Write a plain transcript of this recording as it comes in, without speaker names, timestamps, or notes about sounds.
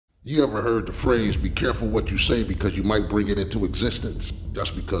You ever heard the phrase, be careful what you say because you might bring it into existence? That's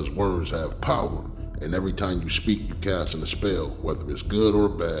because words have power. And every time you speak, you cast in a spell. Whether it's good or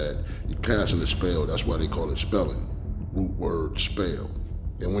bad, you cast in a spell. That's why they call it spelling. Root word, spell.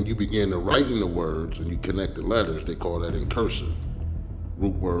 And when you begin to write in the words and you connect the letters, they call that in cursive.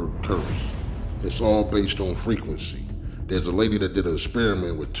 Root word, curse. It's all based on frequency. There's a lady that did an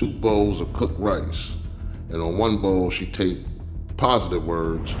experiment with 2 bowls of cooked rice. And on one bowl, she taped positive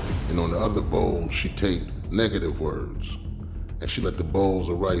words, and on the other bowl, she taped negative words. And she let the bowls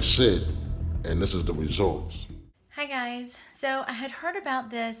of rice sit, and this is the results. Hi guys. So I had heard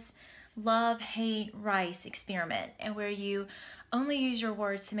about this love-hate rice experiment and where you only use your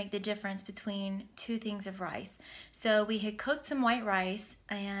words to make the difference between two things of rice. So we had cooked some white rice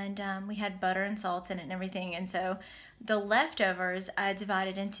and we had butter and salt in it and everything. And so the leftovers I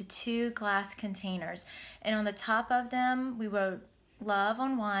divided into 2 glass containers. And on the top of them, we wrote love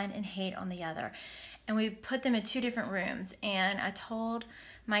on one and hate on the other. And we put them in 2 different rooms. And I told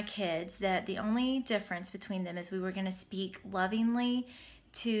my kids that the only difference between them is we were going to speak lovingly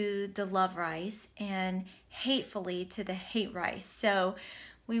to the love rice and hatefully to the hate rice. So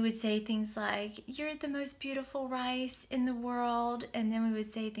we would say things like, you're the most beautiful rice in the world. And then we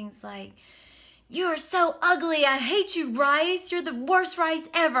would say things like, you're so ugly, I hate you, rice. You're the worst rice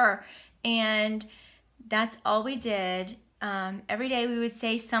ever. And that's all we did. Every day we would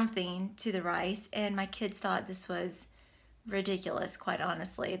say something to the rice, and my kids thought this was ridiculous, quite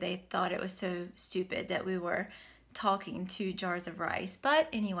honestly. They thought it was so stupid that we were talking to jars of rice. But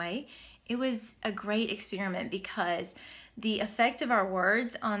anyway, it was a great experiment because the effect of our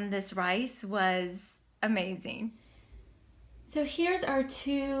words on this rice was amazing. So here's our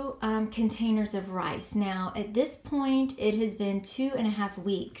 2 containers of rice. Now at this point, it has been 2.5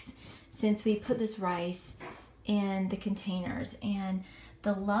 weeks since we put this rice in the containers, and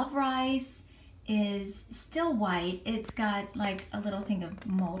the love rice is still white. It's got like a little thing of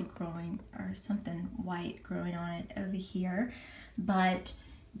mold growing or something white growing on it over here, but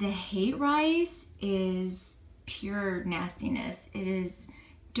the hate rice is pure nastiness. It is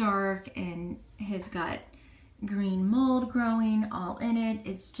dark and has got green mold growing all in it.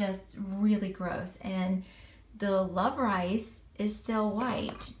 It's just really gross. And the love rice is still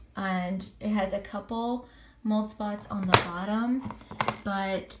white and it has a couple mold spots on the bottom,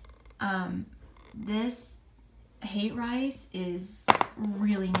 but this hate rice is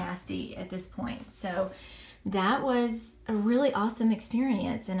really nasty at this point. So that was a really awesome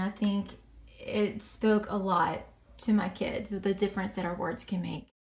experience, and I think it spoke a lot to my kids, the difference that our words can make.